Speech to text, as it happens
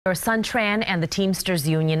SunTran and the Teamsters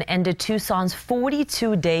Union ended Tucson's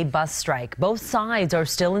 42-day bus strike. Both sides are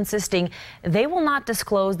still insisting they will not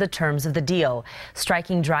disclose the terms of the deal.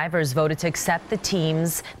 Striking drivers voted to accept the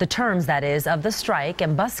terms, that is, of the strike,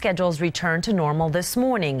 and bus schedules returned to normal this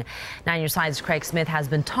morning. 9 News 5's Craig Smith has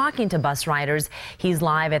been talking to bus riders. He's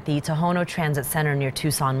live at the Tohono Transit Center near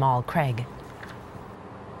Tucson Mall. Craig.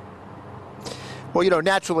 Well,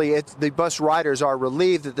 naturally, the bus riders are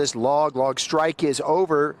relieved that this long strike is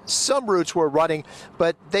over. Some routes were running,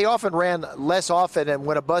 but they often ran less often, and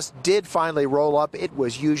when a bus did finally roll up, it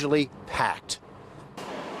was usually packed.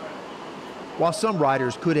 While some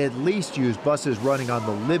riders could at least use buses running on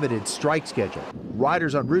the limited strike schedule,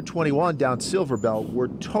 riders on Route 21 down Silverbell were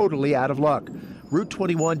totally out of luck. Route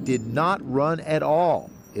 21 did not run at all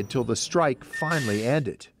until the strike finally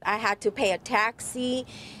ended. I had to pay a taxi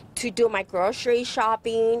to do my grocery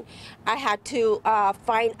shopping. I had to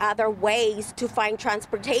find other ways to find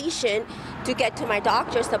transportation to get to my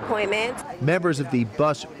doctor's appointments. Members of the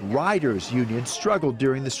Bus Riders Union struggled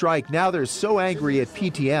during the strike. Now they're so angry at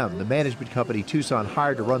PTM, the management company Tucson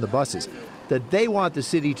hired to run the buses, that they want the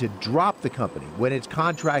city to drop the company when its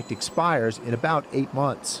contract expires in about 8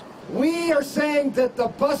 months. We are saying that the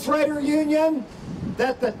Bus Rider Union,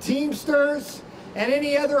 that the Teamsters, and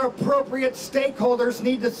any other appropriate stakeholders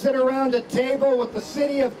need to sit around a table with the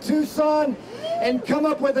city of Tucson and come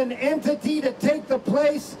up with an entity to take the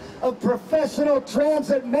place of professional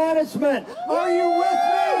transit management. Are you with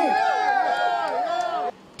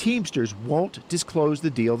me? Teamsters won't disclose the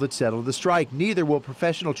deal that settled the strike. Neither will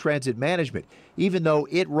Professional Transit Management, even though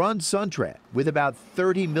it runs SunTran with about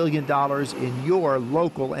 $30 million in your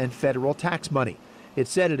local and federal tax money. It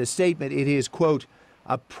said in a statement it is, quote,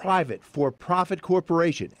 a private for-profit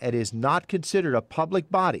corporation and is not considered a public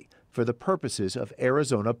body for the purposes of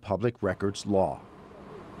Arizona public records law.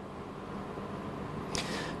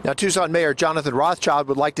 Now, Tucson Mayor Jonathan Rothschild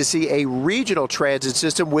would like to see a regional transit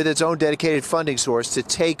system with its own dedicated funding source to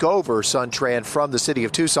take over SunTran from the city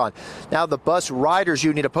of Tucson. Now, the Bus Riders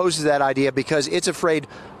Union opposes that idea because it's afraid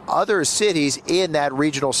other cities in that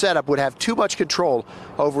regional setup would have too much control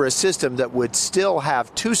over a system that would still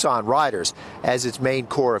have Tucson riders as its main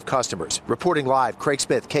core of customers. Reporting live, Craig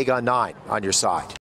Smith, KGUN-9 on your side.